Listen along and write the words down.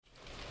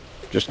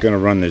Just going to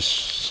run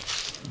this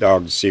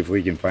dog to see if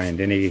we can find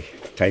any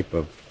type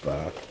of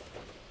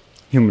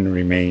human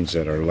remains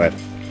that are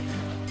left.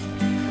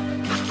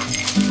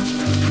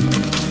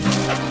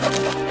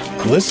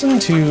 Listen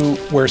to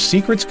Where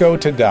Secrets Go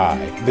to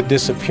Die, The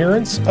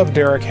Disappearance of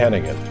Derek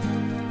Hennigan.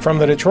 From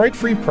the Detroit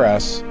Free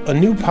Press, a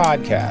new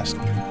podcast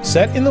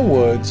set in the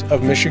woods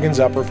of Michigan's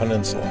Upper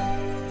Peninsula.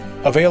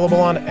 Available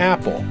on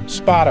Apple,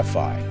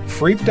 Spotify,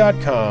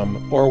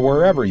 Freep.com, or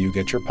wherever you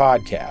get your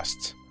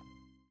podcasts.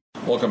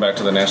 Welcome back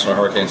to the National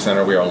Hurricane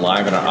Center. We are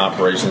live in our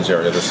operations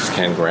area. This is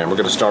Ken Graham. We're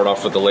going to start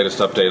off with the latest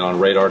update on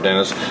radar,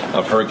 Dennis,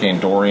 of Hurricane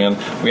Dorian.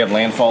 We had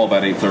landfall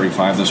about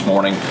 8:35 this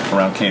morning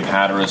around Cape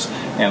Hatteras.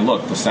 And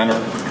look, the center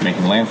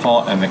making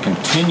landfall and then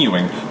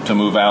continuing to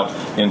move out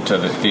into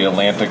the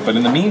Atlantic. But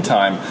in the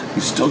meantime,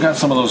 we've still got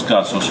some of those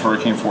gusts, those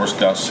hurricane force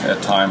gusts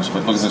at times.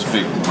 But look at this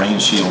big rain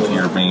shield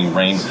here, bringing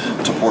rain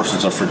to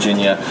portions of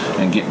Virginia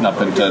and getting up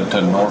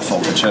into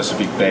Norfolk and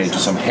Chesapeake Bay.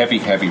 Just some heavy,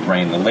 heavy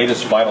rain. The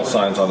latest vital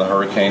signs on the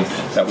hurricane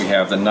that we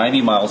have, the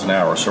 90 miles an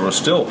hour. So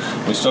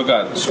we still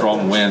got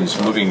strong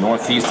winds moving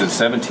northeast at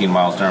 17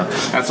 miles an hour.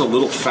 That's a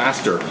little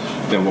faster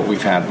than what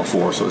we've had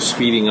before. So it's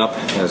speeding up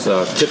as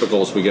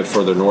typical as we get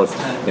further north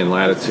in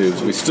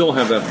latitudes. We still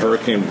have that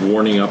hurricane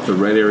warning up. The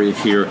red area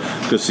here,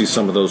 could see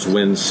some of those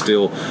winds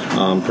still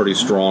pretty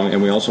strong.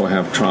 And we also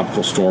have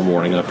tropical storm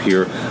warning up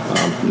here,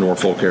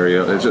 Norfolk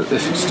area.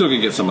 It's still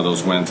going to get some of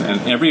those winds. And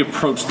every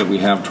approach that we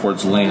have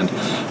towards land,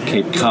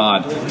 Cape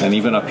Cod, and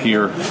even up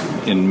here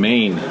in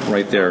Maine,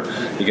 right there,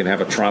 you can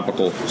have a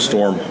tropical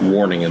storm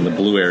warning in the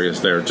blue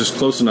areas there, just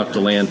close enough to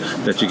land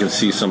that you can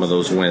see some of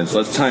those winds.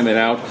 Let's time it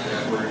out.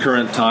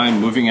 Current time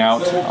moving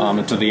out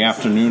into the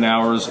afternoon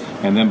hours,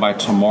 and then by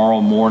tomorrow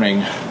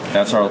morning,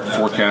 that's our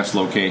forecast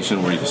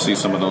location where you can see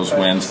some of those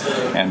winds.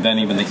 And then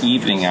even the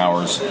evening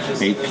hours,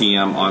 8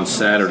 p.m. on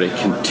Saturday,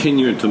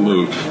 continuing to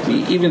move.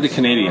 Even the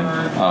Canadian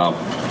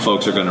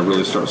folks are going to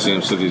really start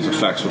seeing some of these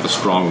effects with the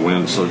strong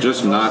winds. So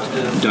just not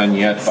done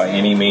yet by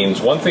any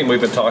means. One thing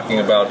we've been talking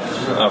about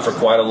for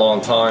quite a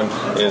long time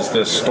is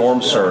this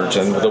storm surge.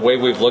 And the way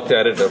we've looked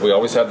at it, we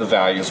always have the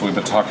values. We've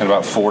been talking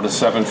about 4 to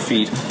 7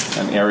 feet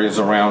in areas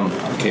around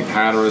Cape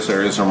Hatteras,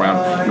 areas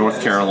around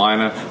North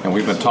Carolina. And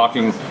we've been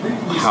talking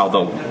how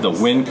the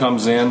wind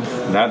comes in,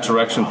 that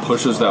direction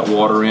pushes that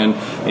water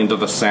into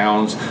the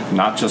sounds,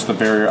 not just the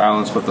barrier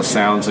islands, but the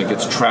sounds. It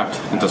gets trapped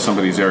into some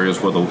of these areas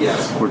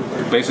where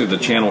basically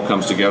the channel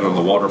comes together and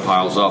the water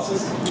piles up.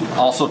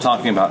 Also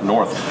talking about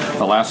north,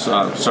 the last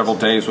several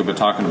days we've been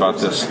talking about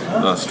this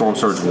storm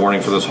surge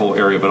warning for this whole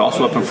area, but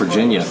also up in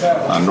Virginia,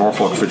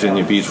 Norfolk,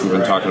 Virginia Beach, we've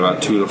been talking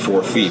about 2 to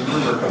 4 feet.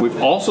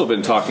 We've also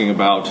been talking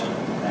about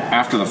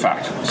after the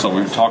fact. So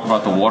we talk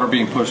about the water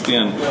being pushed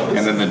in,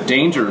 and then the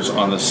dangers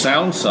on the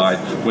sound side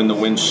when the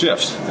wind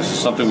shifts. This is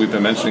something we've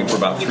been mentioning for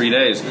about 3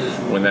 days.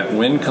 When that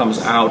wind comes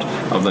out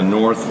of the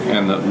north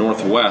and the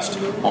northwest,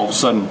 all of a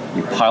sudden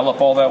you pile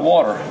up all that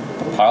water,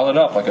 pile it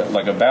up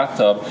like a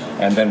bathtub,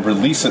 and then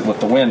release it with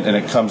the wind, and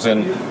it comes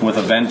in with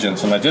a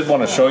vengeance. And I did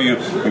want to show you,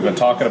 we've been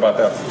talking about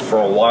that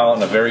for a while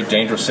in a very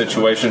dangerous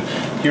situation.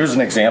 Here's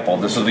an example.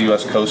 This is the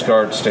U.S. Coast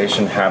Guard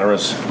Station,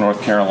 Hatteras,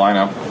 North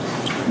Carolina.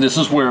 This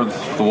is where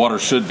the water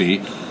should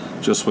be,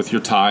 just with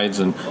your tides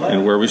and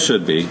where we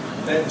should be.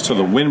 So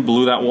the wind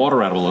blew that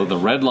water out below. The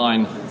red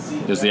line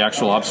is the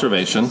actual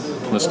observation.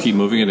 Let's keep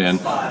moving it in.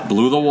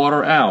 Blew the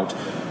water out,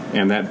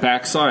 and that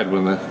backside,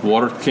 when the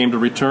water came to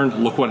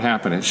return, look what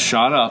happened. It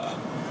shot up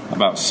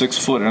about 6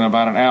 foot in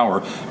about an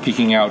hour,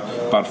 peaking out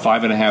about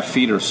 5.5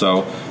 feet or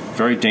so.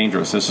 Very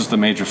dangerous. This is the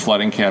major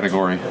flooding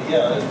category,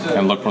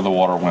 and look where the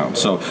water went.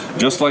 So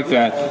just like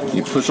that,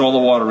 you push all the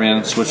water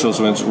in, switch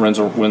those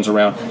winds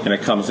around, and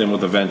it comes in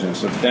with a vengeance.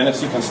 So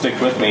Dennis, you can stick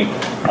with me.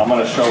 I'm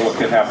going to show what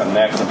could happen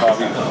next. I'll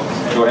probably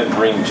go ahead and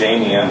bring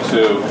Jamie in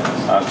too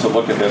to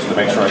look at this to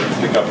make sure I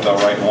can pick up the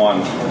right one.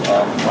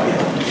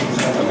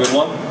 A good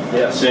one?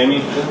 Yes.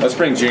 Jamie, let's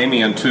bring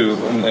Jamie in too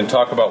and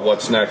talk about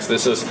what's next.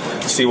 This is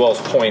Seawalls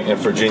Point in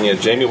Virginia.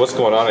 Jamie, what's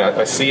going on?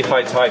 I see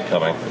high tide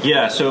coming.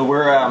 Yeah, so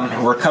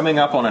we're coming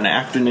up on an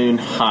afternoon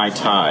high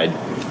tide,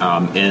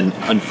 and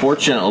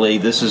unfortunately,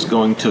 this is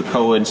going to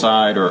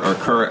coincide or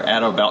occur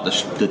at about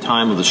the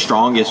time of the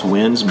strongest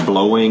winds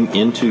blowing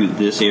into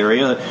this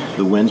area.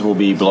 The winds will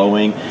be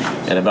blowing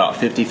at about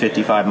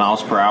 50-55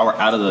 miles per hour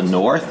out of the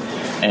north.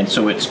 And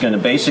so it's going to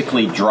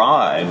basically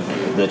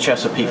drive the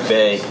Chesapeake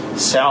Bay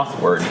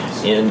southward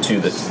into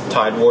the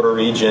Tidewater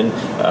region,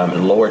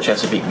 lower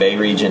Chesapeake Bay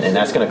region, and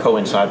that's going to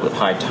coincide with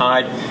high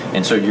tide.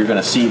 And so you're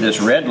going to see this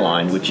red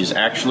line, which is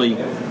actually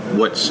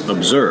what's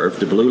observed.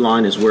 The blue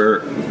line is where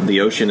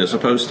the ocean is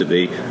supposed to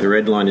be. The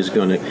red line is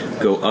going to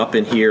go up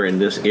in here in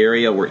this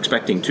area. We're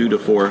expecting 2 to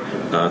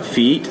 4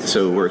 feet,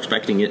 so we're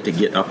expecting it to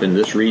get up in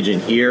this region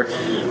here.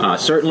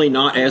 Certainly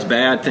not as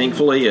bad,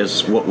 thankfully,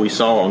 as what we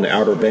saw on the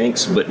Outer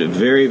Banks, but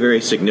very,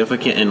 very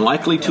significant and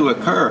likely to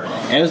occur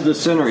as the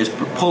center is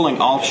pulling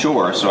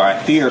offshore. So I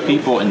fear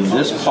people in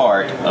this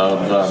part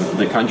of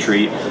the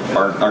country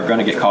are going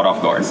to get caught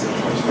off guard.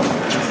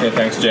 Okay,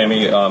 thanks,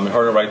 Jamie.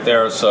 Heard it right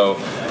there. So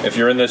if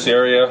you're in this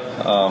area,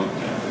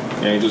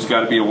 And you just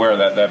got to be aware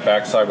that that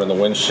backside when the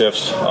wind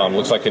shifts,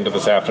 looks like into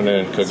this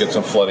afternoon, could get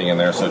some flooding in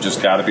there. So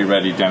just got to be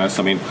ready, Dennis.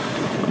 I mean,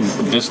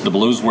 the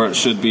blue's where it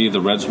should be, the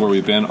red's where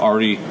we've been,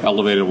 already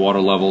elevated water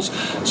levels.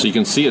 So you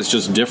can see it's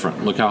just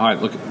different. Look how high.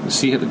 Look,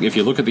 see if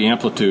you look at the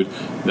amplitude,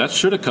 that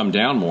should have come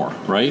down more,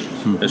 right?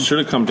 It should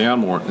have come down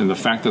more. And the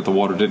fact that the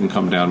water didn't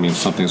come down means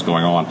something's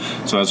going on.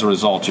 So as a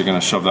result, you're going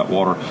to shove that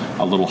water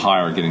a little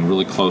higher, getting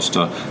really close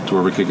to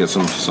where we could get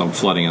some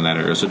flooding in that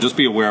area. So just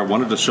be aware. I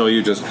wanted to show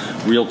you just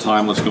real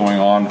time what's going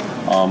on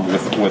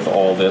with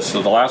all this.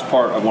 So the last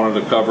part I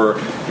wanted to cover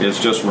is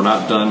just we're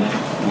not done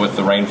with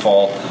the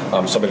rainfall.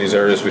 Some of these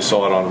areas we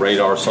saw it on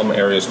radar. Some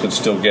areas could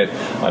still get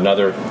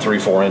another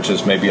 3-4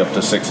 inches, maybe up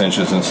to 6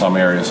 inches in some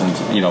areas. And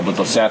but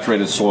the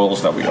saturated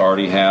soils that we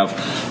already have,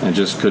 and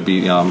just could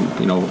be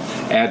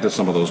add to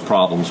some of those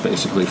problems.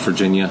 Basically,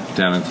 Virginia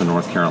down into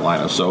North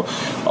Carolina. So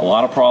a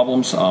lot of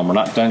problems. We're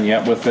not done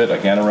yet with it.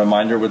 Again, a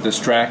reminder with this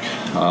track,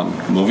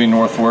 moving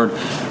northward.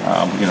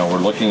 We're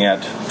looking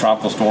at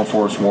tropical storm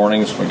force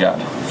warnings. We got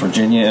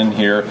Virginia in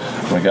here.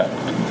 We got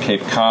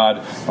Cape Cod,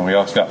 and we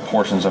also got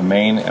portions of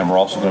Maine, and we're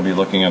also going to be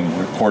looking and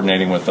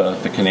coordinating with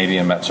the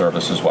Canadian Met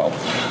Service as well.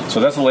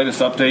 So that's the latest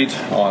update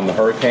on the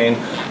hurricane.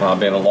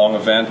 Been a long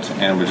event,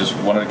 and we just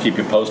wanted to keep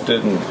you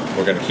posted, and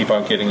we're going to keep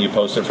on getting you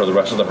posted for the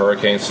rest of the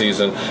hurricane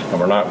season, and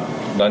we're not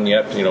done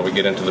yet. We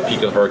get into the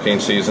peak of the hurricane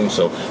season,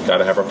 so got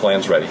to have our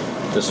plans ready.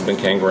 This has been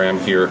Ken Graham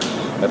here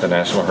at the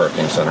National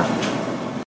Hurricane Center.